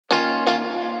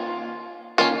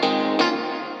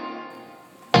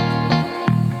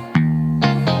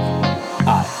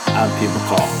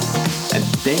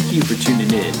thank you for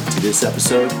tuning in to this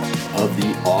episode of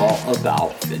the All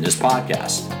About Fitness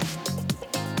podcast.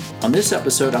 On this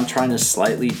episode, I'm trying a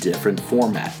slightly different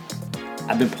format.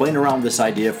 I've been playing around with this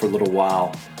idea for a little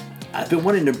while. I've been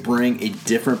wanting to bring a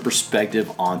different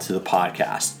perspective onto the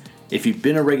podcast. If you've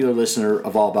been a regular listener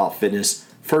of All About Fitness,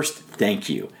 first, thank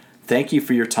you. Thank you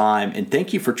for your time, and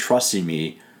thank you for trusting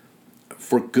me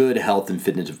for good health and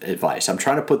fitness advice. I'm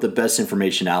trying to put the best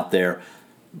information out there,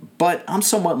 but I'm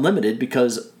somewhat limited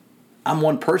because I'm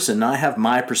one person and I have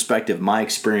my perspective, my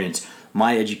experience,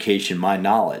 my education, my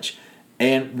knowledge.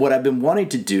 And what I've been wanting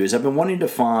to do is I've been wanting to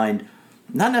find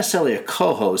not necessarily a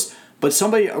co-host, but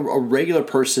somebody, a regular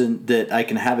person that I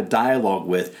can have a dialogue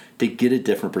with to get a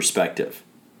different perspective.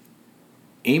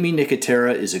 Aimee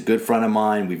Nicotera is a good friend of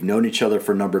mine. We've known each other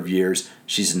for a number of years.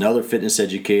 She's another fitness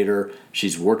educator.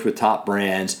 She's worked with top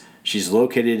brands. She's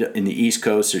located in the East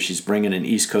Coast, so she's bringing an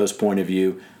East Coast point of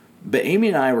view. But Aimee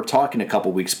and I were talking a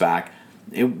couple weeks back,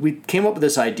 and we came up with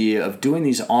this idea of doing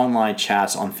these online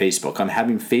chats on Facebook, on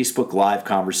having Facebook Live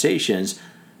conversations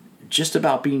just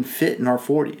about being fit in our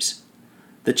 40s.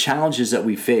 The challenges that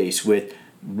we face with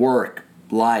work,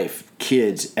 life,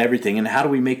 kids, everything, and how do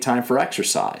we make time for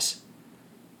exercise?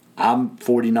 I'm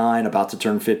 49, about to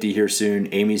turn 50 here soon.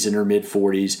 Aimee's in her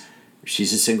mid-40s.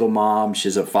 She's a single mom. She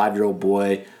has a 5-year-old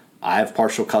boy. I have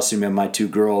partial custody of my 2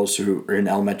 girls who are in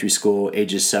elementary school,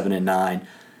 ages 7 and 9.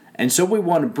 And so we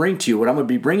want to bring to you, what I'm going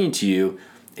to be bringing to you,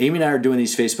 Aimee and I are doing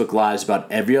these Facebook Lives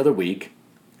about every other week.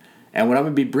 And what I'm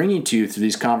going to be bringing to you through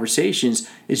these conversations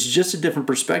is just a different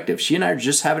perspective. She and I are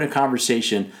just having a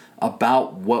conversation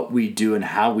about what we do and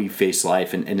how we face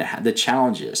life and the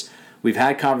challenges. We've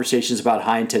had conversations about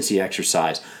high-intensity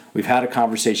exercise. We've had a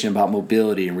conversation about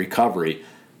mobility and recovery.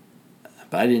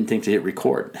 But I didn't think to hit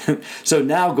record. So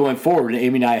now going forward,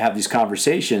 Aimee and I have these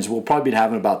conversations. We'll probably be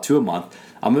having about 2 a month.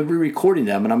 I'm going to be recording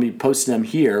them and I'm going to be posting them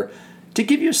here to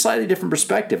give you a slightly different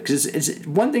perspective. Because it's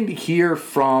one thing to hear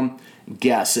from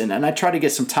guests, and I try to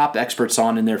get some top experts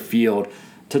on in their field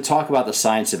to talk about the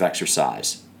science of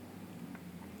exercise.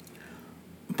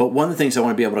 But one of the things I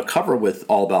want to be able to cover with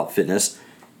All About Fitness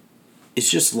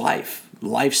is just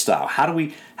lifestyle. How do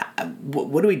we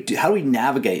do? How do we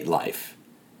navigate life?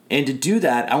 And to do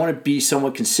that, I want to be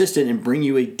somewhat consistent and bring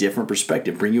you a different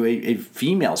perspective, bring you a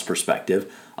female's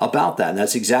perspective about that. And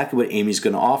that's exactly what Aimee's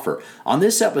going to offer. On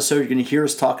this episode, you're going to hear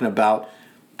us talking about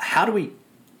how do we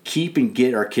keep and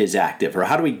get our kids active, or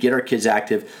how do we get our kids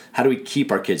active? How do we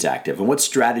keep our kids active? And what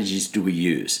strategies do we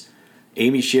use?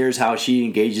 Aimee shares how she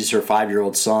engages her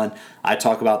 5-year-old son. I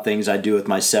talk about things I do with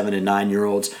my 7 and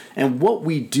 9-year-olds and what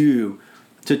we do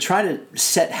to try to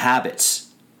set habits,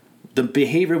 the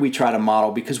behavior we try to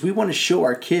model, because we want to show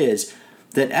our kids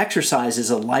that exercise is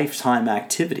a lifetime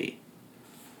activity.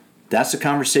 That's the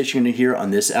conversation you're going to hear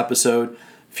on this episode.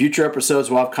 Future episodes,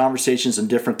 we'll have conversations on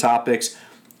different topics.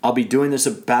 I'll be doing this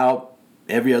about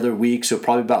every other week, so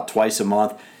probably about twice a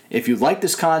month. If you like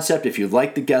this concept, if you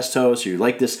like the guest host, or you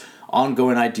like this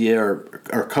ongoing idea or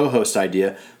co-host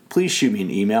idea, please shoot me an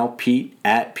email,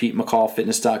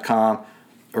 pete@PeteMcCallFitness.com,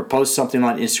 or post something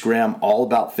on Instagram, All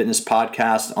About Fitness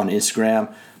Podcast on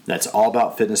Instagram. That's All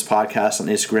About Fitness Podcast on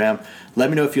Instagram. Let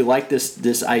me know if you like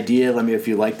this idea. Let me know if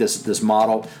you like this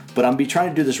model. But I'm be trying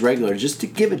to do this regular just to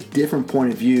give a different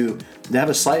point of view, to have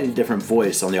a slightly different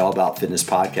voice on the All About Fitness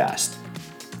Podcast.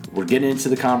 We're getting into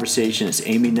the conversation. It's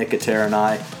Aimee Nicotera and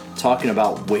I talking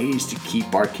about ways to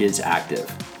keep our kids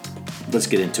active. Let's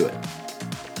get into it.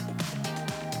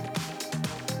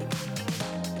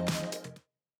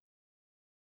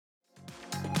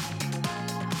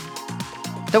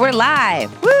 So we're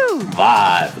live. Woo!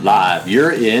 Live.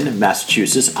 You're in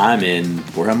Massachusetts. I'm in,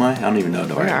 where am I? I don't even know.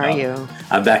 Where are you?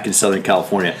 I'm back in Southern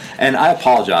California. And I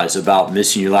apologize about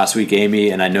missing you last week, Aimee,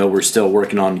 and I know we're still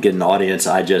working on getting an audience.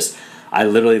 I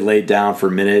literally laid down for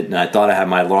a minute, and I thought I had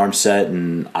my alarm set,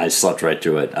 and I slept right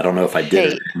through it. I don't know if I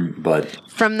did it, but...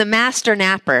 From the master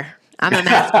napper. I'm a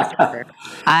master napper.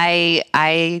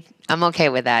 I'm okay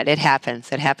with that. It happens.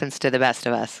 It happens to the best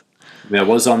of us. I mean, I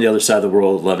was on the other side of the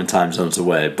world 11 time zones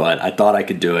away, but I thought I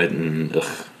could do it, and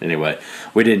anyway,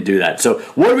 we didn't do that. So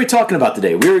what are we talking about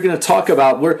today? We're going to talk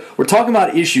about, we're talking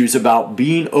about issues about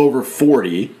being over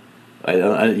 40.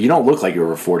 You don't look like you're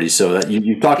over 40, so that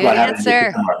you talked about having a new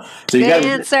camera. So Good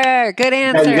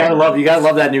answer. You gotta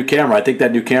love that new camera. I think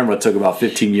that new camera took about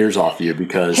 15 years off you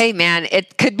because. Hey man,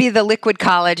 it could be the liquid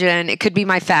collagen, it could be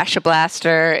my fascia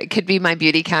blaster, it could be my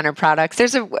beauty counter products.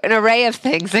 There's an array of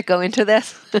things that go into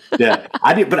this. Yeah,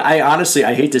 but I honestly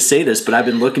hate to say this, but I've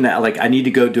been looking at I need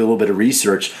to go do a little bit of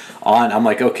research on. I'm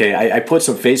like, okay, I put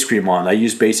some face cream on. I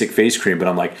use basic face cream, but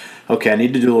I'm like, okay, I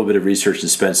need to do a little bit of research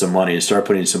and spend some money and start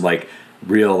putting some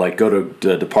real, like go to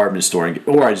the department store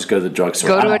or I just go to the drugstore.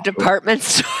 Go to a department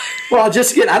store. Well, I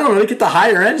don't know, get the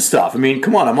higher end stuff. I mean,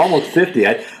 come on, I'm almost 50.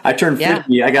 I turned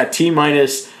 50. Yeah. I got T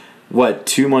minus,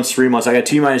 2 months, 3 months. I got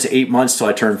T minus 8 months till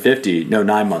I turn 50. No,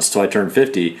 9 months till I turn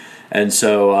 50. And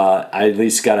so I at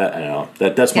least got to, I don't know,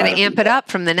 that's my... Got to amp it up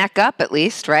from the neck up at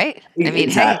least, right? I mean,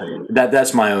 exactly. Hey.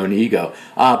 That's my own ego.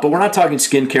 But we're not talking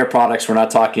skincare products. We're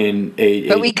not talking...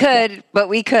 we could.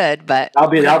 That'll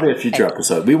be a future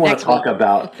episode. We want to talk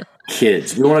about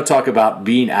kids. We want to talk about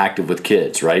being active with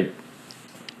kids, right?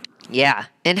 Yeah.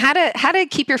 And how to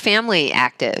keep your family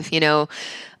active. You know,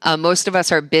 most of us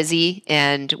are busy,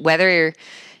 and whether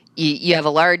you have a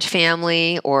large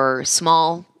family or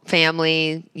small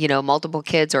family, you know, multiple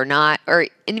kids or not, or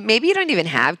maybe you don't even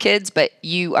have kids, but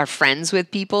you are friends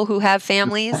with people who have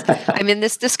families. I mean,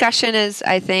 this discussion is,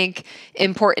 I think,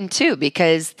 important too,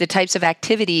 because the types of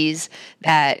activities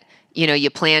that, you know, you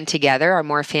plan together are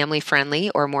more family friendly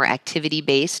or more activity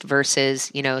based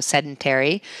versus, you know,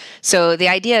 sedentary. So the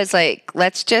idea is like,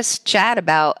 let's just chat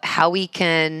about how we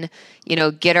can, you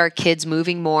know, get our kids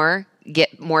moving more,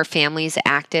 get more families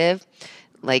active.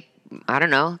 Like, I don't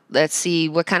know. Let's see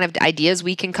what kind of ideas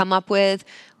we can come up with.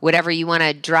 Whatever you want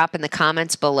to drop in the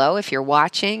comments below. If you're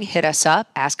watching, hit us up,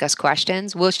 ask us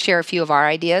questions. We'll share a few of our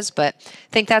ideas, but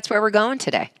I think that's where we're going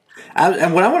today.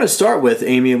 And what I want to start with,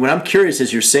 Aimee, and what I'm curious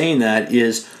as you're saying that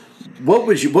is, when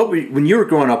you were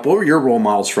growing up, what were your role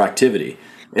models for activity?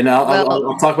 And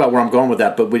I'll talk about where I'm going with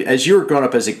that. But as you were growing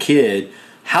up as a kid,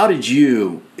 how did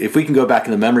you, if we can go back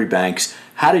in the memory banks,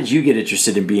 how did you get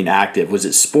interested in being active? Was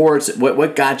it sports?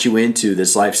 What got you into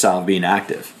this lifestyle of being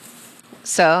active?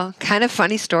 So, kind of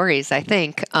funny stories, I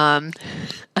think. I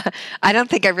don't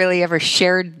think I really ever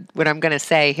shared what I'm going to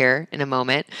say here in a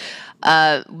moment.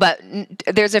 But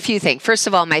there's a few things. First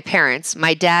of all, my parents.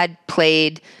 My dad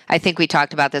played, I think we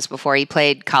talked about this before, he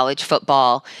played college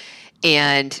football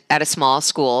and at a small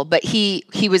school, but he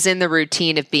was in the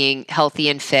routine of being healthy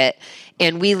and fit.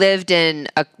 And we lived in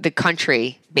the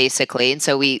country, basically. And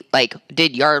so we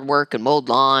did yard work and mowed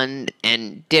lawn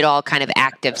and did all kind of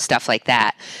active stuff like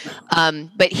that.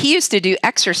 But he used to do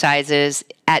exercises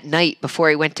at night before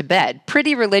he went to bed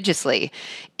pretty religiously.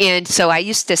 And so I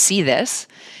used to see this.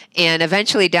 And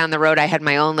eventually down the road, I had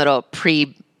my own little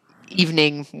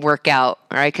pre-evening workout,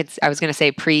 or I was going to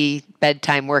say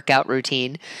pre-bedtime workout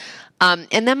routine.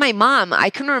 And then my mom, I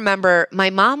can remember,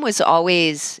 my mom was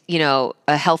always, you know,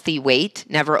 a healthy weight,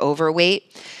 never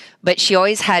overweight, but she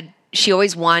always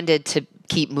wanted to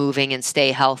keep moving and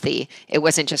stay healthy. It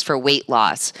wasn't just for weight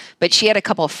loss, but she had a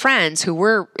couple of friends who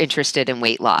were interested in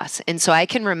weight loss. And so I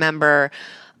can remember,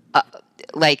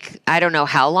 I don't know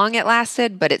how long it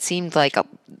lasted, but it seemed like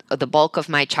the bulk of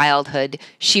my childhood,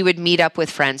 she would meet up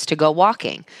with friends to go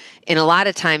walking. And a lot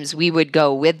of times we would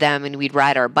go with them and we'd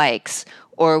ride our bikes,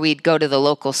 or we'd go to the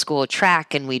local school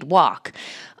track and we'd walk.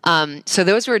 So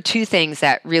those were two things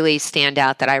that really stand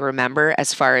out that I remember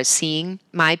as far as seeing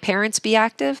my parents be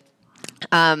active.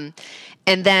 And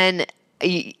then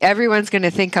everyone's going to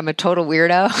think I'm a total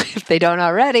weirdo if they don't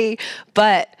already,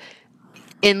 but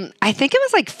I think it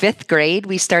was like 5th grade,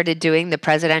 we started doing the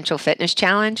Presidential Fitness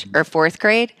Challenge, or 4th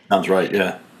grade. Sounds right,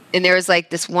 yeah. And there was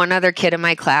this one other kid in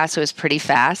my class who was pretty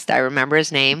fast. I remember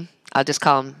his name. I'll just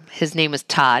call him, his name was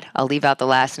Todd. I'll leave out the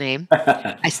last name.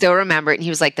 I still remember it. And he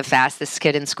was the fastest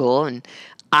kid in school. And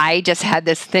I just had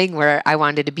this thing where I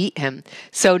wanted to beat him.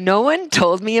 So no one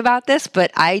told me about this,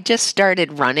 but I just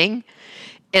started running.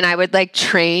 And I would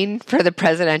train for the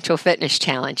Presidential Fitness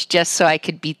Challenge just so I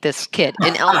could beat this kid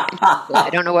in elementary school. I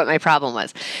don't know what my problem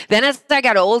was. Then as I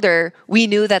got older, we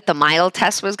knew that the mile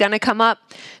test was going to come up.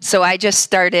 So I just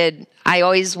started, I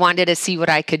always wanted to see what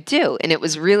I could do. And it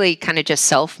was really kind of just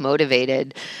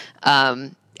self-motivated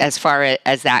as far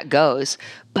as that goes.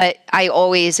 But I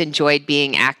always enjoyed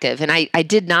being active. And I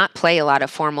did not play a lot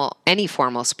of any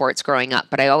formal sports growing up,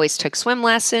 but I always took swim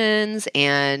lessons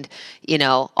and, you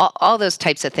know, all those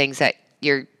types of things that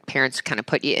your parents kind of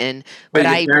put you in. But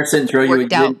I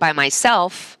worked out by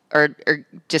myself or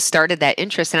just started that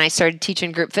interest. And I started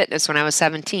teaching group fitness when I was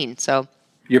 17. So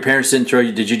your parents didn't throw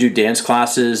you, did you do dance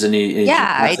classes?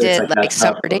 Yeah, I did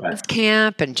summer dance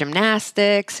camp and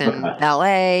gymnastics and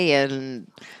ballet and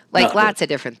lots of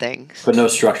different things. But no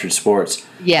structured sports.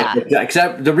 Yeah.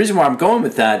 The reason why I'm going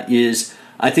with that is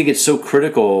I think it's so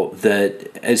critical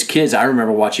that as kids, I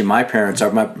remember watching my parents,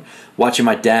 watching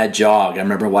my dad jog. I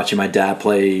remember watching my dad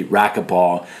play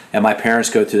racquetball and my parents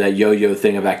go through that yo-yo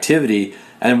thing of activity.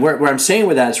 And where I'm saying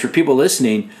with that is for people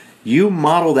listening, you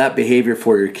model that behavior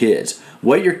for your kids.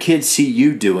 What your kids see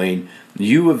you doing,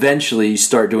 you eventually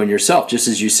start doing yourself. Just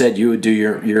as you said, you would do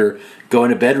your going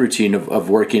to bed routine of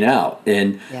working out.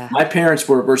 And my parents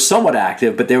were somewhat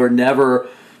active, but they were never.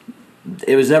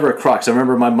 It was never a crux. I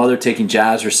remember my mother taking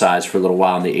jazzercise for a little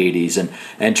while in the 80s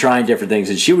and trying different things.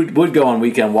 And she would go on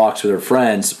weekend walks with her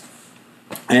friends.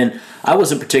 And I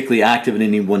wasn't particularly active in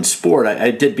any one sport. I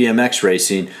did BMX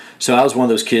racing. So I was one of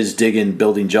those kids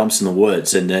building jumps in the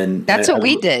woods. And then that's what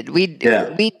we did. We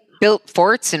built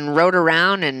forts and rode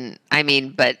around. And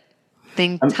but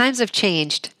times have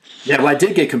changed. Yeah, well, I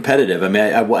did get competitive. I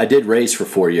mean, I did race for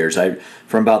 4 years.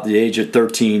 From about the age of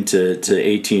 13 to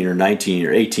 18 or 19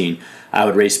 or 18, I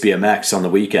would race BMX on the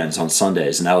weekends, on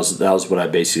Sundays, and that was what I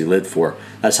basically lived for.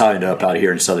 That's how I ended up out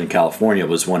here in Southern California,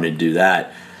 was wanting to do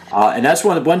that. And that's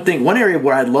one area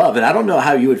where I love, and I don't know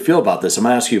how you would feel about this. I'm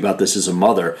going to ask you about this as a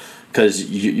mother, because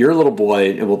you're a little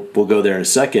boy, and we'll go there in a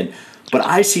second. But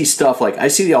I see stuff I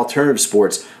see the alternative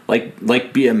sports like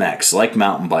BMX, like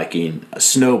mountain biking,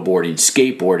 snowboarding,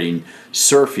 skateboarding,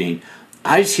 surfing.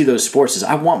 I see those sports as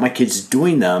I want my kids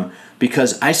doing them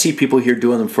because I see people here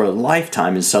doing them for a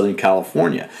lifetime in Southern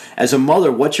California. As a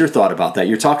mother, what's your thought about that?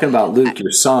 You're talking about Luke,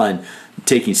 your son,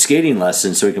 taking skating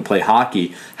lessons so he can play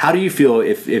hockey. How do you feel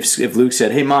if Luke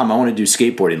said, "Hey, Mom, I want to do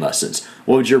skateboarding lessons"?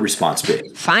 What would your response be?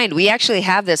 Fine. We actually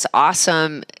have this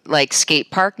awesome skate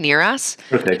park near us,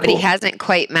 okay, but he hasn't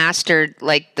quite mastered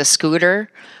the scooter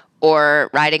or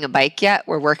riding a bike yet.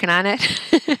 We're working on it.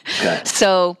 Okay.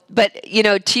 So, but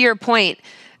to your point,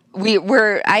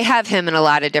 I have him in a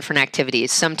lot of different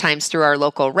activities. Sometimes through our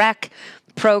local rec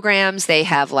programs, they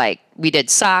have we did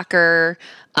soccer.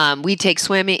 We take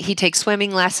swimming. He takes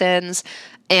swimming lessons,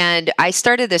 and I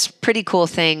started this pretty cool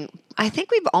thing. I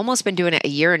think we've almost been doing it a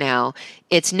year now.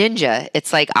 It's ninja.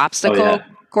 It's obstacle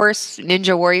course,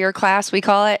 ninja warrior class, we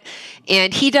call it.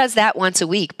 And he does that once a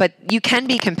week, but you can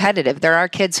be competitive. There are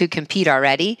kids who compete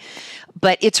already,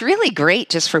 but it's really great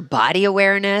just for body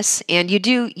awareness. And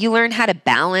you learn how to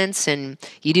balance, and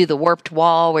you do the warped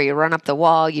wall where you run up the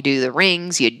wall, you do the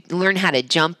rings, you learn how to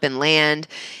jump and land.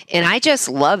 And I just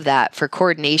love that for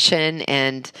coordination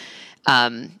and,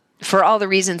 for all the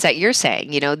reasons that you're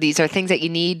saying. These are things that you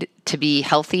need to be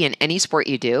healthy in any sport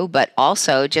you do, but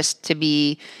also just to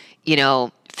be,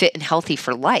 fit and healthy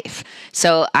for life.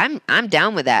 So I'm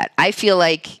down with that. I feel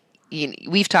like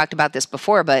we've talked about this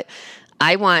before, but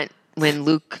I want, when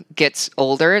Luke gets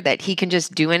older, that he can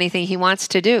just do anything he wants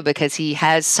to do because he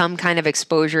has some kind of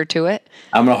exposure to it.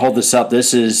 I'm going to hold this up.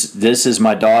 This is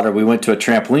my daughter. We went to a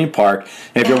trampoline park.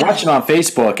 And if you're watching on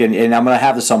Facebook, and I'm going to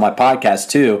have this on my podcast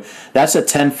too, that's a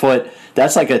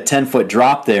 10-foot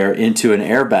drop there into an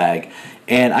airbag.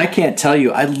 And I can't tell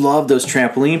you, I love those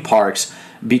trampoline parks.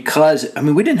 Because,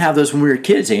 we didn't have those when we were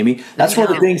kids, Amy. That's one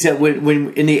of the things that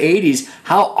when in the 80s,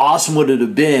 how awesome would it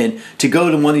have been to go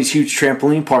to one of these huge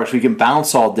trampoline parks where you can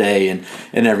bounce all day and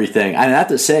everything. I have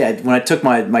to say, when I took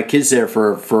my kids there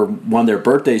for one of their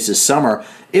birthdays this summer,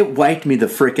 it wiped me the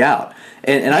frick out.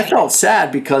 And I felt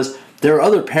sad because there were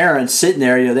other parents sitting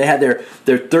there, they had their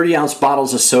 30-ounce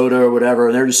bottles of soda or whatever,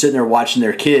 and they're just sitting there watching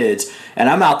their kids. And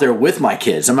I'm out there with my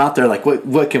kids. I'm out there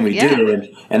what can we do?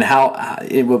 And how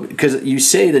it will, because you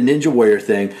say the Ninja Warrior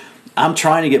thing. I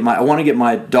want to get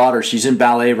my daughter, she's in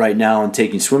ballet right now and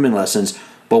taking swimming lessons.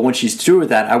 But when she's through with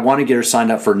that, I want to get her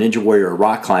signed up for Ninja Warrior or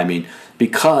rock climbing,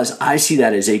 because I see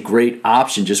that as a great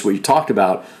option, just what you talked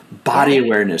about, body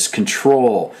awareness,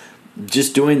 control,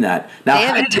 just doing that. Now, they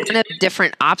have a ton of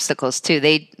different obstacles too.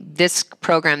 This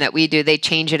program that we do, they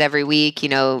change it every week.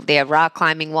 They have rock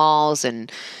climbing walls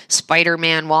and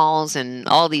Spider-Man walls and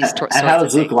all these sorts of things. How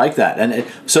does Luke like that? And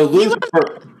so Luke,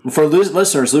 for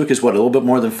listeners, Luke is what, a little bit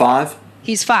more than 5?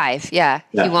 He's 5. Yeah.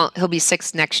 He'll be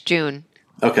 6 next June.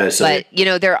 Okay. So, but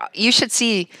you should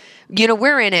see.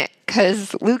 We're in it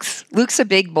because Luke's a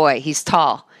big boy. He's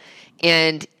tall,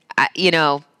 and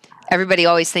everybody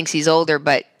always thinks he's older,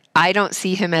 but I don't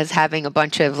see him as having a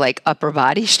bunch of upper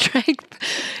body strength,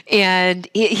 and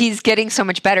he's getting so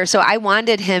much better. So I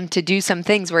wanted him to do some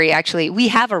things where we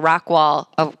have a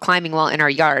climbing wall in our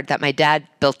yard that my dad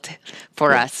built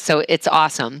for us. So it's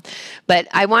awesome. But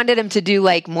I wanted him to do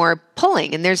more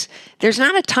pulling, and there's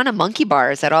not a ton of monkey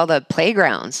bars at all the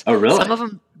playgrounds. Oh, really? Some of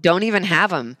them don't even have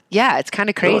them. Yeah, it's kind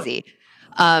of crazy.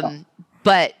 Really?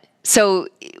 But so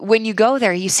when you go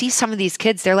there, you see some of these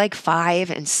kids, they're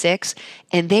 5 and 6,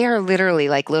 and they are literally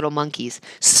like little monkeys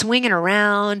swinging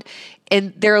around,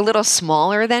 and they're a little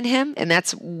smaller than him. And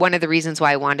that's one of the reasons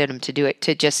why I wanted him to do it,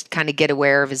 to just kind of get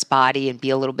aware of his body and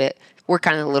work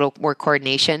on a little more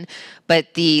coordination.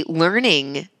 But the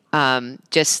learning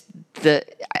Just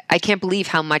I can't believe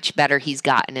how much better he's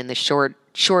gotten in the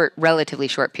relatively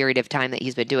short period of time that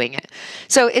he's been doing it.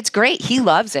 So it's great. He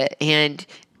loves it. And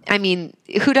I mean,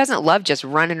 who doesn't love just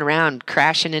running around,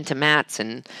 crashing into mats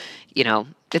and,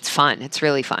 it's fun. It's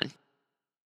really fun.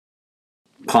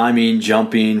 Climbing,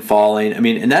 jumping, falling. I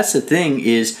mean, and that's the thing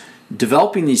is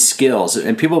developing these skills.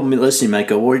 And people listening might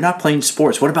go, well, you're not playing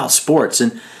sports. What about sports?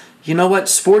 And you know what?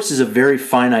 Sports is a very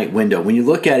finite window. When you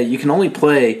look at it, you can only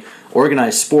play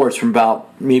organized sports from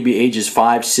about maybe ages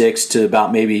 5, 6 to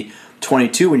about maybe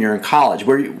 22 when you're in college.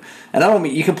 And I don't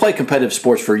mean you can play competitive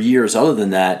sports for years other than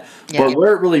that, but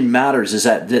where it really matters is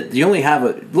that you only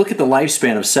have look at the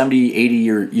lifespan of 70, 80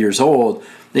 years old,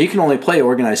 that you can only play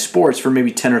organized sports for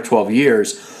maybe 10 or 12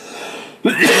 years.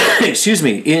 Excuse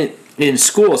me, in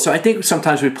school. So I think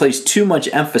sometimes we place too much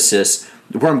emphasis.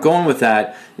 Where I'm going with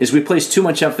that is we place too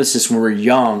much emphasis when we're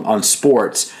young on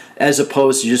sports as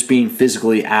opposed to just being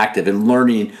physically active and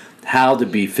learning how to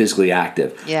be physically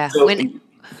active. Yeah. So,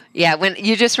 when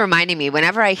you just reminding me,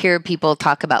 whenever I hear people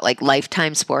talk about like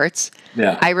lifetime sports,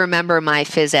 I remember my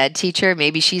phys ed teacher,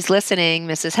 maybe she's listening,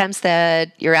 Mrs.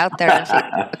 Hempstead, you're out there on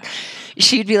Facebook.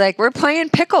 She'd be like, we're playing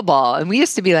pickleball. And we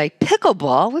used to be like,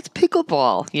 pickleball? What's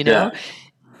pickleball? Yeah.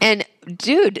 And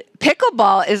dude,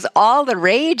 pickleball is all the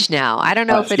rage now. I don't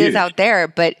know if it is out there,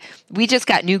 but we just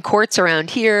got new courts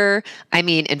around here. I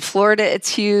mean, in Florida, it's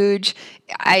huge.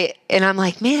 I'm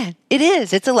like, man, it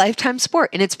is. It's a lifetime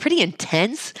sport, and it's pretty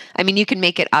intense. I mean, you can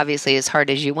make it obviously as hard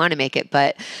as you want to make it,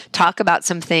 but talk about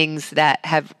some things that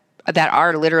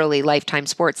are literally lifetime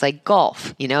sports, like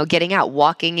golf. Getting out,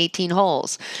 walking 18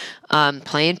 holes,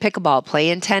 playing pickleball,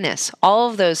 playing tennis.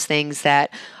 All of those things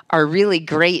that are really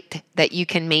great that you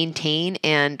can maintain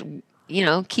and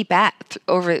keep at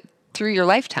through your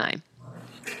lifetime.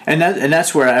 And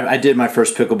that's where I did my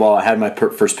first pickleball. I had my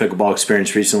first pickleball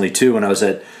experience recently too when I was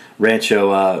at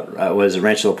Rancho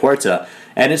La Puerta,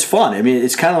 and it's fun. I mean,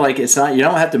 it's kind of like you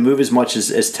don't have to move as much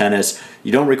as tennis.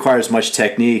 You don't require as much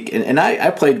technique. And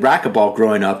I played racquetball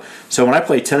growing up, so when I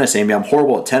play tennis, Aimee, I'm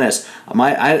horrible at tennis.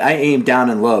 I aim down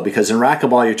and low because in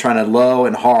racquetball you're trying to low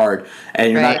and hard,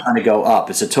 and you're not trying to go up.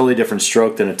 It's a totally different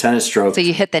stroke than a tennis stroke. So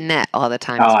you hit the net all the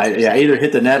time. I either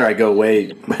hit the net or I go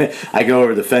I go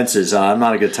over the fences. I'm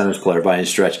not a good tennis player by any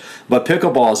stretch, but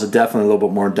pickleball is definitely a little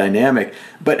bit more dynamic.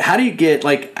 But how do you get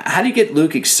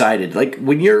Luke excited? Like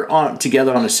when you're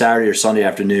together on a Saturday or Sunday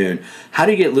afternoon, how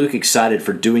do you get Luke excited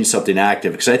for doing something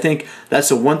active? Because I think that's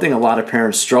the one thing a lot of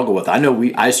parents struggle with. I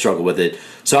know I struggle with it.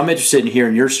 So I'm interested in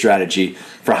hearing your strategy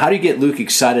for how do you get Luke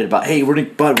excited about, hey, we're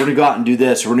gonna go out and do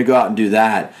this, or we're gonna go out and do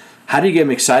that. How do you get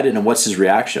him excited, and what's his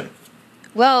reaction?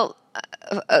 Well,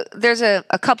 there's a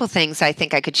couple things I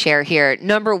think I could share here.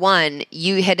 Number one,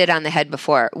 you hit it on the head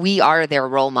before. We are their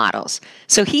role models.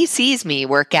 So he sees me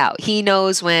work out. He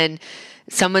knows when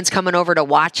someone's coming over to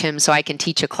watch him so I can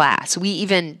teach a class. We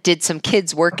even did some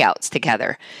kids' workouts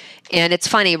together. And it's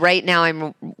funny, right now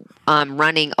I'm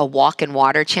running a walk and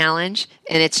water challenge,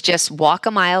 and it's just walk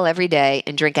a mile every day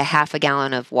and drink a half a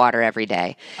gallon of water every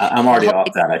day. I'm already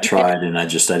off that. I tried and I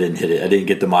didn't hit it. I didn't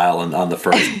get the mile on the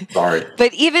first. Sorry.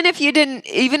 But even if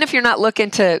you're not looking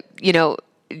to,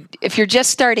 if you're just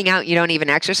starting out, you don't even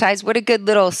exercise, what a good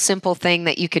little simple thing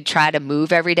that you could try to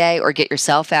move every day or get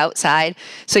yourself outside.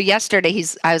 So yesterday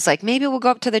I was like, maybe we'll go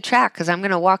up to the track because I'm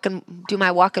going to walk and do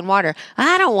my walk and water.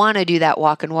 I don't want to do that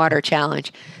walk and water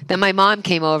challenge. Then my mom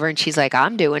came over and she's like,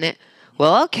 I'm doing it.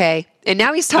 Well, okay. And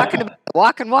now he's talking about the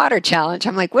walk and water challenge.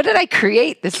 I'm like, what did I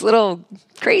create? This little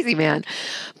crazy man.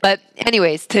 But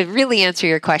anyways, to really answer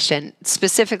your question,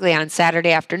 specifically on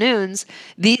Saturday afternoons,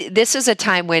 this is a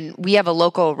time when we have a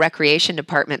local recreation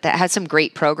department that has some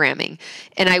great programming.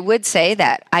 And I would say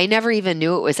that I never even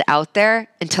knew it was out there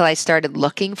until I started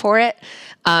looking for it.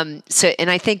 And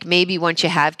I think maybe once you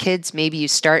have kids, maybe you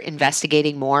start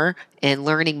investigating more and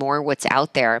learning more what's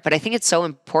out there. But I think it's so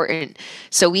important.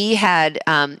 So we have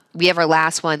our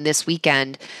last one this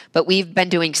weekend, but we've been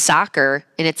doing soccer,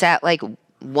 and it's at like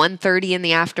 1:30 in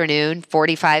the afternoon,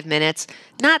 45 minutes,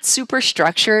 not super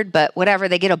structured, but whatever.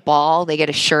 They get a ball, they get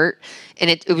a shirt, and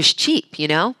it was cheap,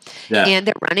 Yeah. And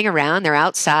they're running around, they're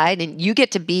outside, and you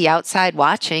get to be outside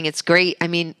watching. It's great. I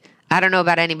mean, I don't know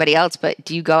about anybody else, but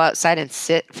do you go outside and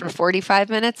sit for 45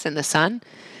 minutes in the sun?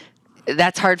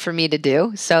 That's hard for me to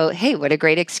do. So, hey, what a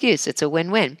great excuse. It's a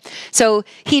win-win. So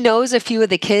he knows a few of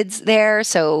the kids there.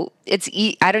 So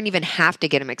I don't even have to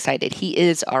get him excited. He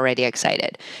is already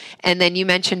excited. And then you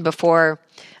mentioned before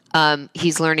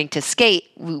he's learning to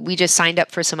skate. We just signed up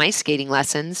for some ice skating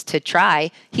lessons to try.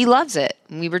 He loves it.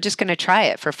 We were just going to try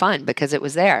it for fun because it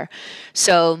was there.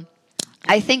 So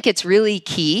I think it's really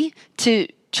key to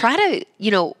try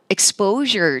to,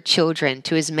 expose your children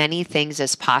to as many things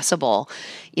as possible.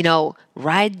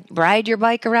 Ride your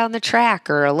bike around the track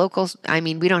or a local,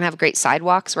 we don't have great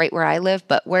sidewalks right where I live,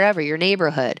 but wherever, your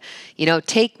neighborhood,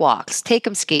 take walks, take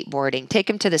them skateboarding, take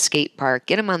them to the skate park,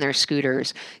 get them on their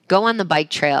scooters, go on the bike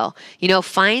trail,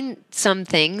 find some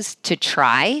things to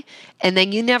try, and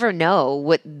then you never know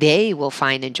what they will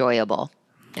find enjoyable.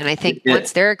 And I think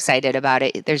once they're excited about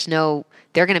it,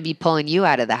 they're going to be pulling you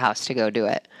out of the house to go do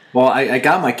it. Well, I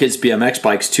got my kids BMX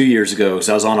bikes 2 years ago because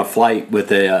I was on a flight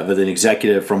with an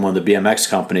executive from one of the BMX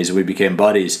companies, and we became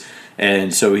buddies.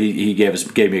 And so he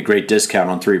gave me a great discount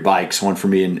on 3 bikes, one for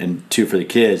me and 2 for the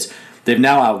kids. They've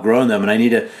now outgrown them, and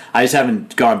I just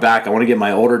haven't gone back. I want to get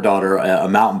my older daughter a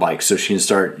mountain bike so I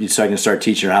can start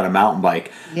teaching her how to mountain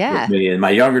bike. Yeah. With me. And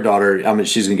my younger daughter,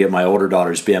 she's going to get my older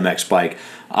daughter's BMX bike.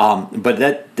 But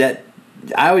that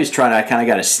I always I kind of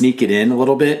got to sneak it in a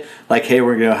little bit. Like, hey,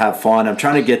 we're going to have fun. I'm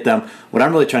trying to get them. What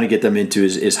I'm really trying to get them into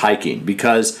is hiking,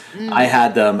 because I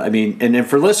had them. And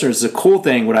for listeners, the cool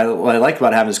thing, what I like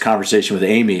about having this conversation with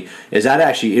Aimee is I'd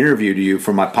actually interviewed you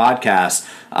for my podcast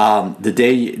the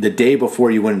day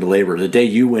before you went into labor, the day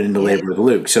you went into labor with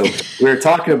Luke. So we were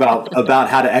talking about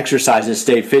how to exercise and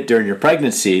stay fit during your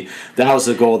pregnancy. That was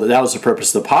the goal. That was the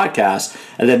purpose of the podcast.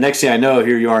 And then next thing I know,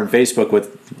 here you are on Facebook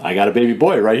with, I got a baby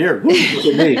boy right here. Look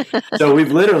at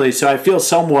me. So I feel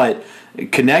somewhat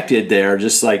connected there,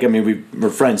 just like, we're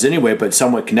friends anyway, but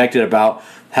somewhat connected about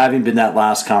having been that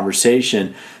last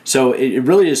conversation. So it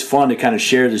really is fun to kind of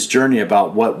share this journey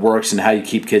about what works and how you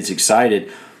keep kids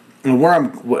excited. And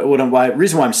the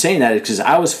reason why I'm saying that is because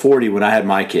I was 40 when I had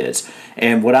my kids,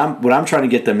 and what I'm trying to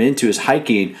get them into is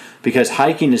hiking, because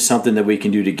hiking is something that we can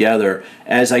do together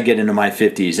as I get into my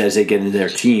 50s, as they get into their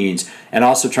teens, and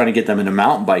also trying to get them into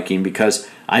mountain biking, because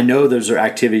I know those are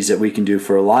activities that we can do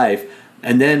for life.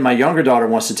 And then my younger daughter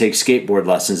wants to take skateboard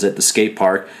lessons at the skate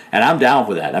park, and I'm down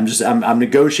for that. I'm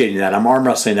negotiating that. I'm arm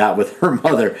wrestling that with her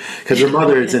mother, because her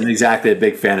mother isn't exactly a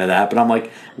big fan of that. But I'm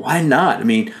like, why not?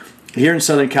 Here in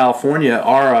Southern California,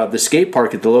 the skate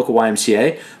park at the local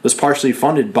YMCA was partially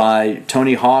funded by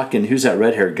Tony Hawk and who's that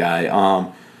red-haired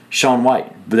guy? Shaun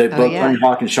White. But Tony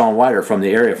Hawk and Shaun White are from the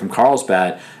area, from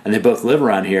Carlsbad, and they both live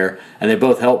around here, and they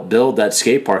both helped build that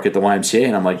skate park at the YMCA.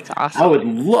 And I'm like, awesome. I would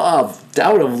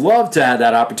have loved to have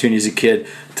that opportunity as a kid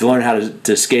to learn how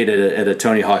to skate at a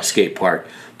Tony Hawk skate park.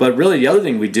 But really, the other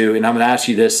thing we do, and I'm going to ask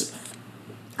you this,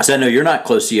 because I know you're not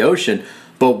close to the ocean,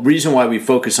 but the reason why we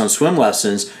focus on swim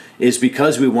lessons is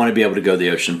because we want to be able to go to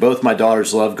the ocean. Both my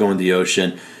daughters love going to the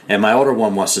ocean, and my older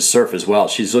one wants to surf as well.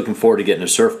 She's looking forward to getting a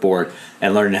surfboard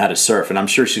and learning how to surf, and I'm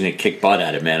sure she's going to kick butt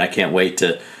at it, man. I can't wait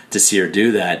to see her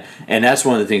do that. And that's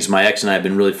one of the things my ex and I have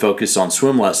been really focused on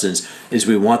swim lessons, is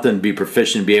we want them to be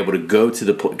proficient and be able to go to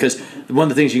the pool. Because one of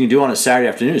the things you can do on a Saturday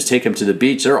afternoon is take them to the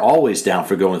beach. They're always down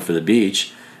for going for the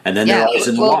beach, and then they're always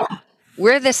in the water.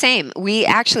 We're the same. We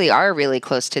actually are really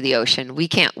close to the ocean. We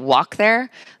can't walk there,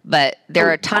 but there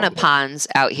are a ton of ponds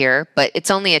out here, but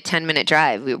it's only a 10-minute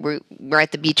drive. We're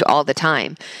at the beach all the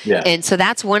time. Yeah. And so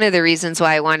that's one of the reasons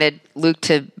why I wanted Luke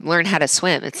to learn how to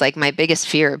swim. It's like my biggest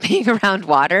fear, being around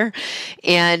water.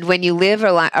 And when you live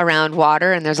around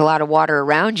water and there's a lot of water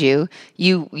around you,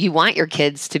 you want your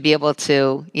kids to be able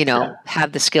to,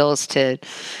 have the skills to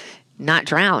not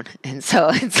drown. And so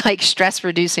it's like stress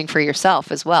reducing for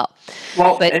yourself as well.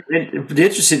 Well, but and the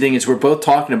interesting thing is we're both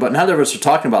talking about, neither of us are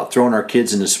talking about throwing our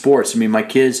kids into sports. My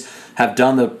kids have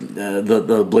done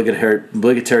the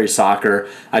obligatory soccer.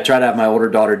 I try to have my older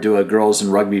daughter do a girls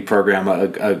and rugby program,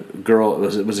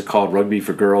 was it called Rugby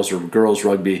for Girls or Girls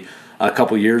Rugby, a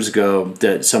couple years ago,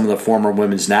 that some of the former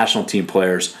women's national team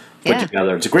players put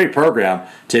together. It's a great program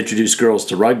to introduce girls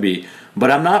to rugby. But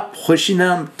I'm not pushing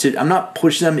them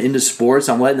into sports.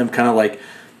 I'm letting them kind of like,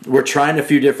 we're trying a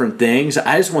few different things.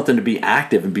 I just want them to be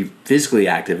active and be physically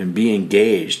active and be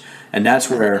engaged. And that's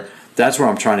where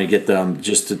I'm trying to get them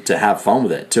just to have fun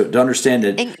with it. To understand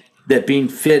that being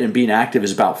fit and being active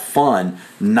is about fun,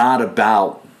 not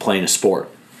about playing a sport.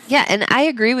 Yeah, and I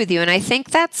agree with you. And I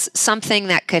think that's something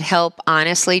that could help,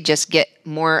 honestly, just get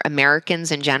more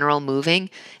Americans in general moving.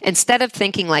 Instead of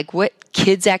thinking like, what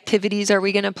kids' activities are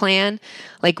we going to plan?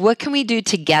 Like, what can we do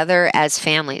together as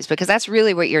families? Because that's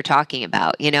really what you're talking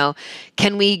about.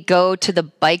 Can we go to the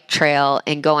bike trail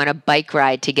and go on a bike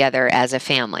ride together as a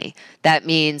family? That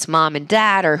means mom and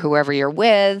dad or whoever you're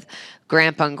with,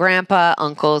 grandpa and grandpa,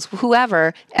 uncles,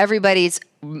 whoever, everybody's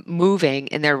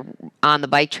moving and they're on the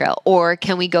bike trail. Or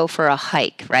can we go for a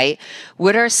hike, right?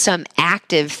 What are some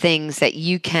active things that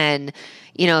you can,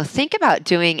 think about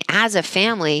doing as a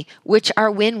family, which are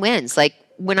win-wins? Like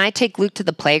when I take Luke to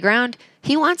the playground,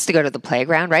 he wants to go to the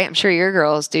playground, right? I'm sure your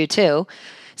girls do too.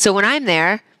 So when I'm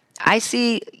there, I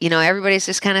see, everybody's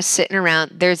just kind of sitting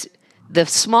around. There's the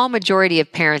small majority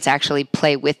of parents actually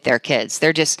play with their kids.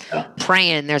 They're just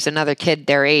praying there's another kid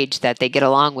their age that they get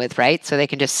along with, right? So they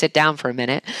can just sit down for a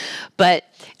minute. But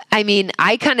I mean,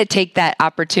 I kind of take that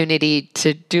opportunity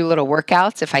to do little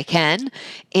workouts if I can.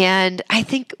 And I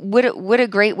think what a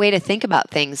great way to think about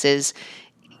things is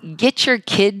get your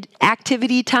kid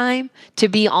activity time to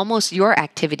be almost your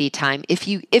activity time. If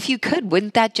you could,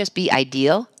 wouldn't that just be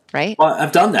ideal? Right? Well,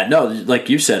 I've done that. No, like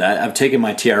you said, I've taken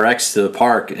my TRX to the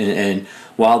park and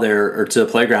while they're or to the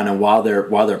playground, and while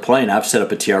they're playing, I've set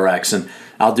up a TRX and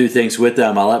I'll do things with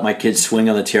them. I'll let my kids swing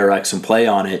on the TRX and play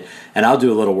on it, and I'll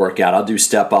do a little workout. I'll do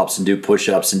step ups and do push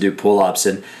ups and do pull ups,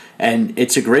 and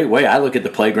it's a great way. I look at the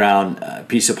playground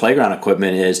piece of playground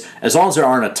equipment is as long as there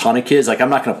aren't a ton of kids. Like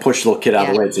I'm not going to push the little kid out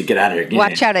of the way to get out of here.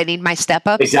 Watch out! I need my step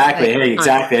ups. Exactly. Hey,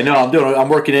 exactly. I know. I'm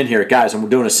working in here, guys. I'm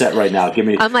doing a set right now.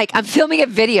 I'm filming a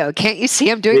video. Can't you see?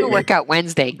 I'm doing a workout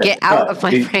Wednesday. Get out of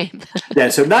my frame. Yeah.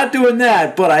 So not doing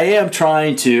that, but I am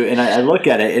trying to, and I look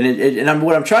at it, and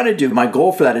what I'm trying to do. My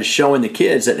goal for that is showing the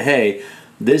kids that hey.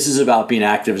 This is about being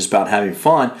active. It's about having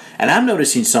fun. And I'm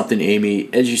noticing something, Aimee.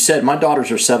 As you said, my daughters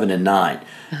are 7 and 9.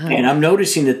 And I'm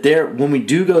noticing that when we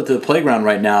do go to the playground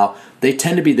right now, they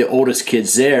tend to be the oldest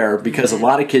kids there because a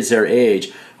lot of kids their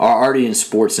age are already in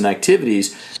sports and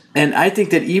activities. And I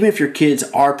think that even if your kids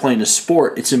are playing a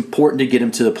sport, it's important to get them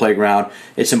to the playground.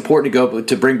 It's important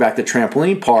to bring back the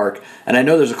trampoline park. And I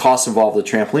know there's a cost involved with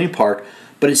the trampoline park,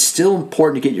 but it's still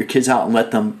important to get your kids out and let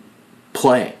them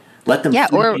play. Let them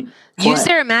use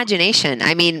their imagination.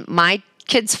 I mean, my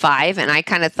kid's 5, and I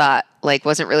kind of thought,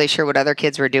 wasn't really sure what other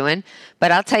kids were doing.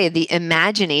 But I'll tell you, the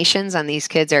imaginations on these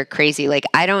kids are crazy.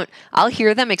 I'll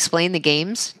hear them explain the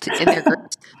games in their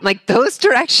groups. Those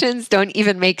directions don't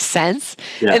even make sense.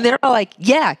 Yeah. And they're all like,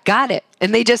 yeah, got it.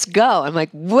 And they just go. I'm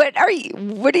like, what are you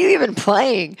even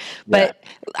playing? But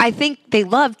I think they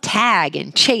love tag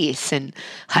and chase and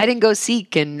hide and go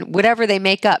seek and whatever they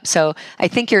make up. So I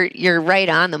think you're right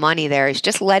on the money there. It's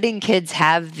just letting kids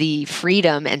have the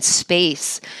freedom and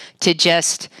space to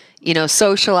just,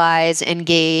 socialize,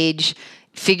 engage,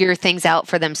 figure things out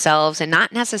for themselves, and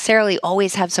not necessarily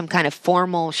always have some kind of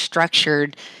formal,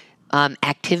 structured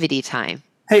activity time.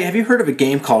 Hey, have you heard of a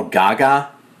game called Gaga?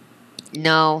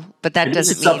 No, but that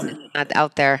doesn't mean it's not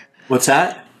out there. What's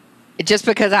that? Just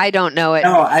because I don't know it.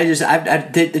 No,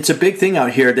 it's a big thing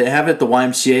out here. They have it at the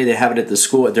YMCA. They have it at the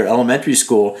school, at their elementary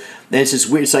school. And it's just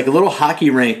weird. It's like a little hockey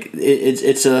rink.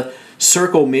 It's a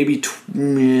circle, maybe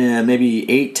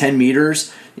 8-10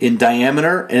 meters in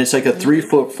diameter, and it's like a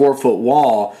 3-foot, 4-foot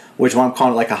wall, which I'm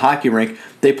calling it like a hockey rink.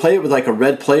 They play it with like a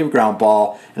red playground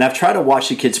ball, and I've tried to watch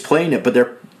the kids playing it, but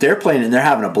they're playing it and they're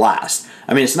having a blast.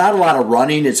 I mean, it's not a lot of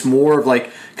running. It's more of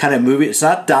like kind of moving. It's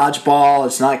not dodgeball.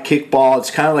 It's not kickball. It's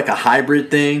kind of like a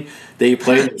hybrid thing that you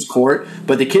play in this court.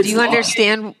 But the kids. Do you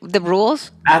understand the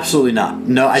rules? Absolutely not.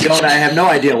 No, I don't. I have no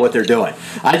idea what they're doing.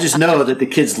 I just know that the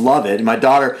kids love it. And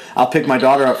I'll pick my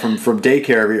daughter up from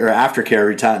daycare or aftercare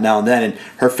every time now and then, and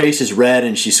her face is red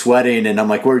and she's sweating. And I'm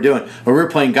like, "What are we doing?" Well, we're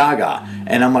playing Gaga.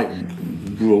 And I'm like,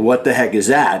 well, "What the heck is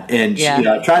that?" And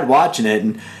I tried watching it,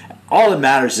 and all that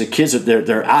matters is the kids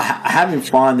they're having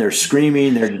fun, they're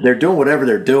screaming, they're doing whatever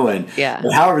they're doing. Yeah.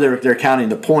 But however they're counting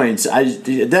the points, that's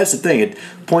the thing.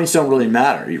 Points don't really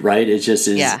matter, right? It just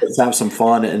is. Yeah. Let's have some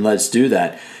fun and let's do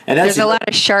that. And there's a lot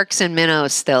of sharks and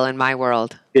minnows still in my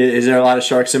world. Is there a lot of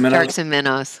sharks and minnows? Sharks and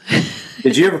minnows.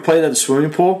 Did you ever play that at the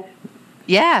swimming pool?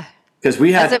 Yeah. Because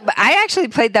we had. I actually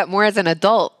played that more as an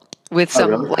adult with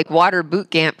some water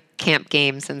boot camp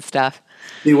games and stuff.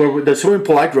 The swimming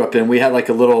pool I grew up in, we had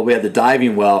the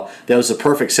diving well that was the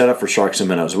perfect setup for sharks and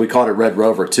minnows. We called it Red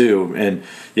Rover too, and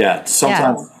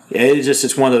sometimes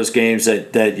it's one of those games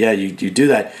that you do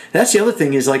that. That's the other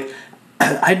thing is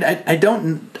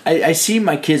I see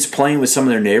my kids playing with some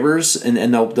of their neighbors, and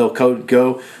they'll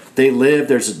go.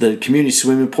 There's the community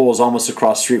swimming pool is almost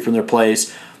across the street from their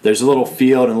place. There's a little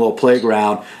field and a little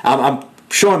playground. I'm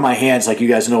showing my hands like you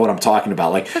guys know what I'm talking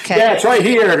about. Yeah, it's right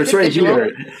here. It's right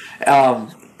here.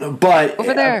 But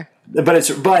over there.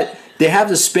 But they have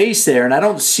the space there, and I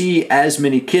don't see as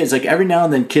many kids. Like every now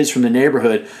and then, kids from the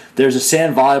neighborhood. There's a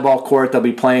sand volleyball court. They'll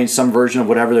be playing some version of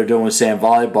whatever they're doing with sand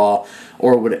volleyball,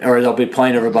 or they'll be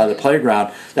playing over by the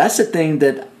playground. That's the thing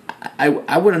that I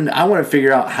want to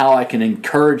figure out how I can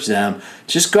encourage them.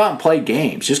 Just go out and play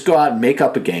games. Just go out and make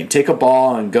up a game. Take a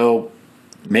ball and go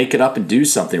make it up and do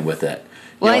something with it.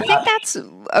 Well, I think that's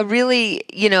a really,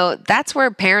 that's where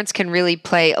parents can really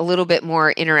play a little bit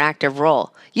more interactive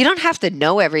role. You don't have to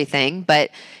know everything,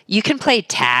 but you can play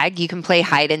tag, you can play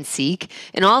hide and seek,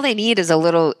 and all they need is a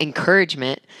little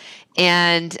encouragement.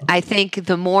 And I think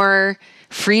the more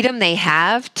freedom they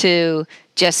have to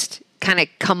just kind of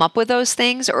come up with those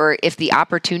things, or if the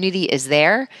opportunity is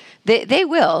there,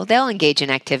 they'll engage in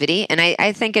activity. And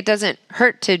I think it doesn't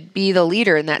hurt to be the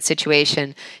leader in that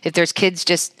situation. If there's kids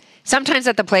just sometimes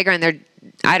at the playground,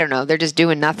 I don't know, they're just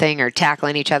doing nothing or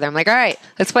tackling each other. I'm like, all right,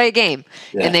 let's play a game.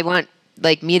 Yeah. And they want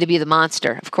like me to be the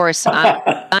monster. Of course, I'm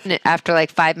done after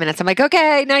like 5 minutes. I'm like,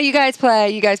 okay, now you guys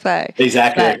play.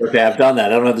 Exactly. But, okay, I've done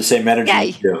that. I don't have the same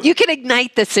energy. Yeah, you can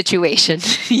ignite the situation.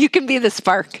 You can be the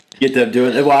spark. Get them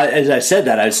doing it. Well, as I said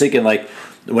that, I was thinking like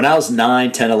when I was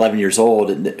 9, 10, 11 years old,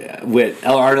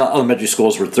 our elementary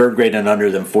schools were 3rd grade and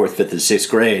under, then 4th, 5th, and 6th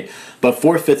grade. But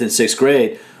 4th, 5th, and 6th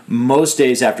grade, most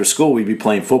days after school, we'd be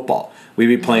playing football. We'd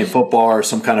be playing football or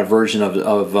some kind of version of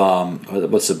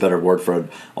what's the better word for it?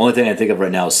 Only thing I think of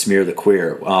right now is smear the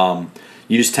queer.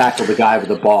 You just tackle the guy with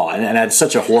the ball, and that's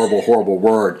such a horrible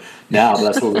word now, but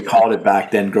that's what we called it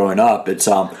back then growing up. It's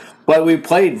but we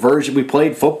played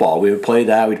football. We would play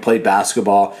that. We'd play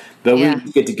basketball. But we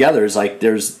would get together. It's like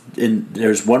there's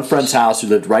one friend's house who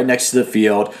lived right next to the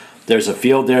field. There's a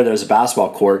field there. There's a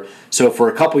basketball court. So for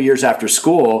a couple years after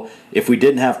school, if we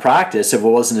didn't have practice, if it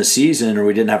wasn't a season or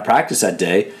we didn't have practice that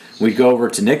day, we'd go over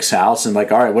to Nick's house and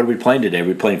like, all right, what are we playing today? Are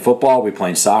we playing football? Are we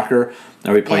playing soccer?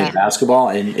 Are we playing basketball?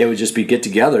 And it would just be get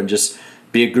together and just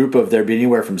be a group of, there'd be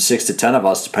anywhere from 6 to 10 of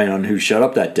us, depending on who showed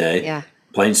up that day,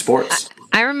 playing sports.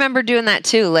 I remember doing that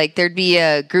too. Like there'd be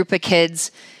a group of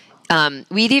kids.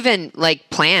 We'd even like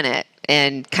plan it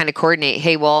and kind of coordinate,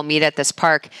 hey, we'll all meet at this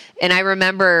park. And I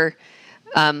remember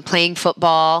playing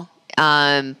football,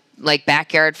 like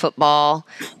backyard football,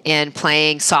 and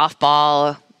playing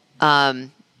softball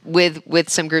with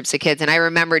some groups of kids. And I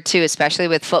remember too, especially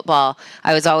with football,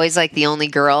 I was always like the only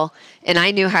girl. And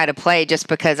I knew how to play just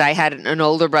because I had an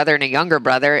older brother and a younger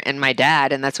brother and my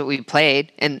dad, and that's what we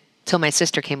played until my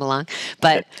sister came along.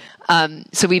 But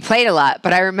so we played a lot.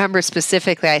 But I remember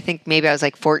specifically, I think maybe I was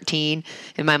like 14,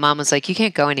 and my mom was like, "You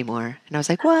can't go anymore." And I was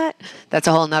like, "What?" That's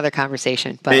a whole nother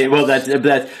conversation. But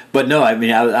but no, I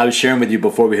mean, I was sharing with you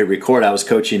before we hit record. I was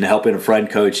helping a friend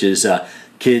coach his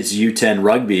kids U10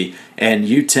 rugby, and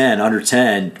U10 under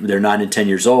 10, they're 9 and 10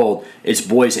 years old. It's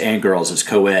boys and girls. It's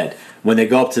co-ed. When they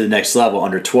go up to the next level,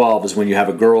 under 12 is when you have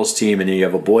a girls team and then you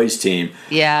have a boys team.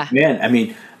 Yeah, man. I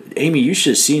mean, Aimee, you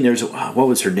should have seen. There's what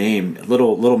was her name?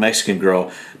 Little Mexican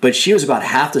girl, but she was about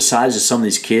half the size of some of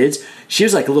these kids. She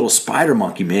was like a little spider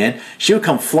monkey, man. She would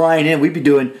come flying in. We'd be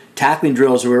doing tackling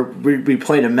drills where we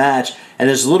played a match, and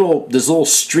this little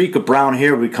streak of brown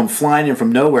hair would come flying in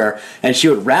from nowhere, and she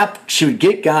would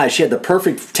get guys. She had the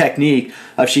perfect technique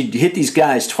of she'd hit these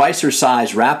guys twice her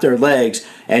size, wrap their legs,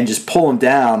 and just pull them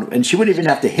down, and she wouldn't even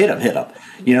have to hit them.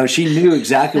 You know, she knew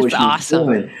exactly what she was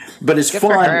doing. But it's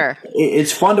fun.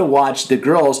 It's fun to watch the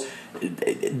girls.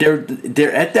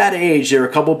 They're at that age. They're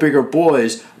a couple bigger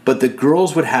boys, but the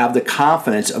girls would have the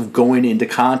confidence of going into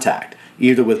contact,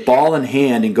 either with ball in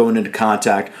hand and going into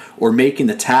contact, or making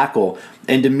the tackle.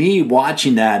 And to me,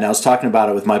 watching that, and I was talking about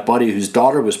it with my buddy whose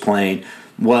daughter was playing,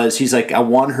 he's like, I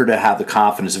want her to have the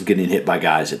confidence of getting hit by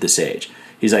guys at this age.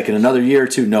 He's like, in another year or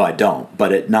two, no, I don't.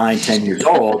 But at 9, 10 years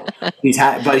old,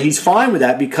 he's fine with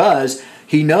that because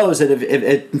he knows that if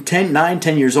at 9,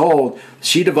 10 years old,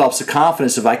 she develops the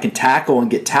confidence if I can tackle and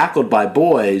get tackled by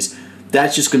boys,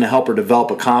 that's just going to help her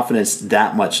develop a confidence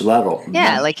that much level.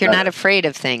 Yeah, like you're not afraid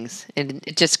of things. And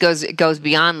it just goes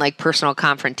beyond like personal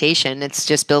confrontation. It's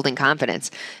just building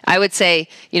confidence. I would say,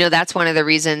 that's one of the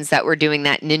reasons that we're doing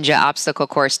that ninja obstacle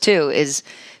course too is,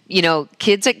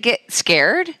 kids that get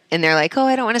scared and they're like, oh,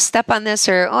 I don't want to step on this,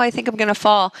 or, oh, I think I'm going to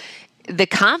fall. The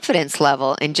confidence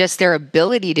level and just their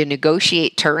ability to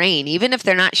negotiate terrain, even if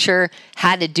they're not sure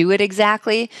how to do it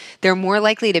exactly, they're more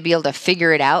likely to be able to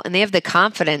figure it out. And they have the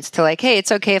confidence to like, hey,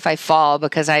 it's okay if I fall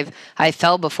because I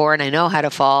fell before and I know how to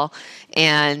fall.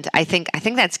 And I think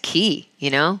that's key,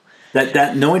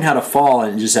 That knowing how to fall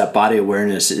and just that body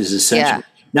awareness is essential. Yeah.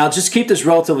 Now, just keep this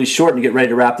relatively short and get ready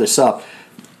to wrap this up.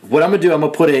 What I'm going to do, I'm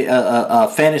going to put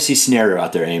a fantasy scenario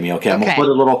out there, Aimee. Okay, I'm going to put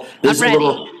a little. This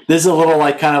is a little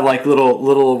like kind of like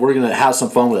little. We're going to have some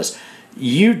fun with this.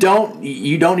 You don't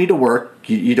need to work.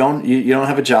 You don't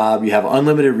have a job. You have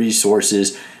unlimited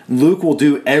resources. Luke will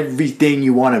do everything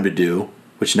you want him to do,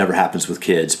 which never happens with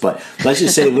kids. But let's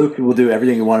just say Luke will do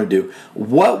everything you want to do.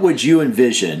 What would you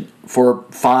envision for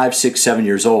 5, 6, 7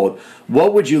 years old?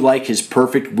 What would you like his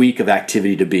perfect week of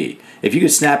activity to be? If you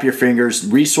could snap your fingers,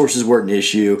 resources weren't an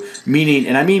issue, meaning,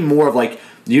 and I mean more of like,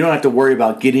 you don't have to worry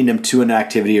about getting them to an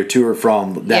activity or to or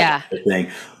from that kind of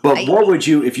thing. But what would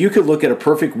you, if you could look at a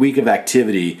perfect week of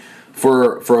activity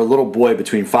for a little boy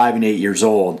between 5 and 8 years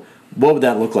old, what would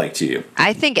that look like to you?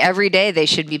 I think every day they